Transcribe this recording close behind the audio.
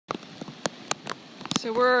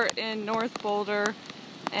So we're in North Boulder,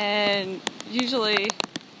 and usually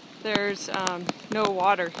there's no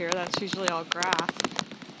water here. That's usually all grass.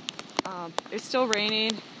 It's still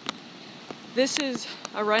raining. This is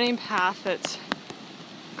a running path that's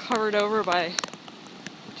covered over by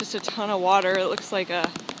just a ton of water. It looks like a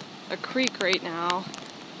creek right now.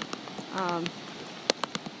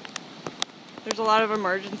 There's a lot of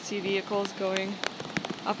emergency vehicles going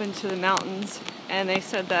up into the mountains, and they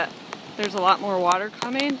said that there's a lot more water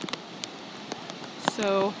coming.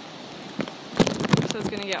 So it's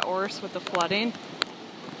going to get worse with the flooding.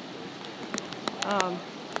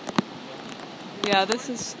 Yeah, this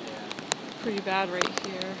is pretty bad right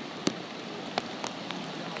here.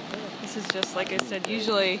 This is just, like I said,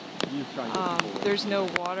 usually there's no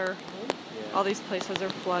water. All these places are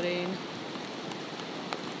flooding.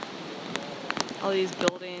 All these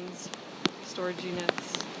buildings, storage units.